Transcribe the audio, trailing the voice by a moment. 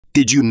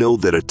Did you know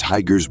that a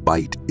tiger's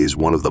bite is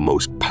one of the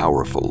most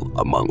powerful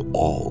among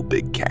all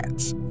big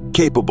cats,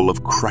 capable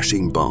of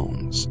crushing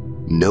bones?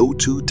 No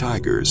two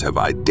tigers have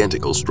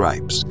identical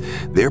stripes.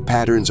 Their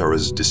patterns are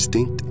as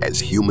distinct as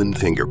human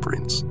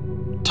fingerprints.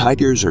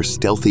 Tigers are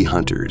stealthy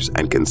hunters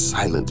and can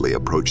silently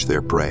approach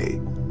their prey,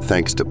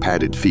 thanks to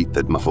padded feet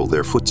that muffle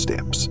their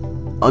footsteps.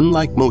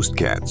 Unlike most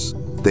cats,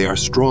 they are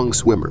strong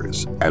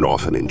swimmers and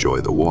often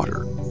enjoy the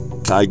water.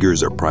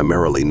 Tigers are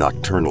primarily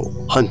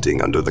nocturnal,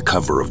 hunting under the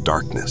cover of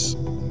darkness.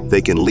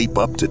 They can leap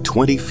up to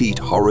 20 feet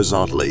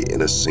horizontally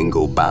in a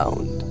single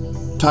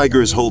bound.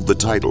 Tigers hold the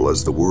title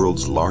as the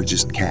world's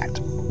largest cat,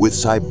 with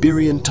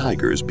Siberian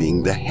tigers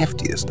being the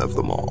heftiest of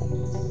them all.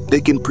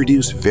 They can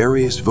produce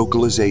various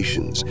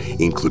vocalizations,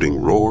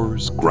 including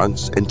roars,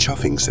 grunts, and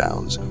chuffing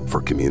sounds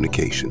for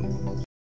communication.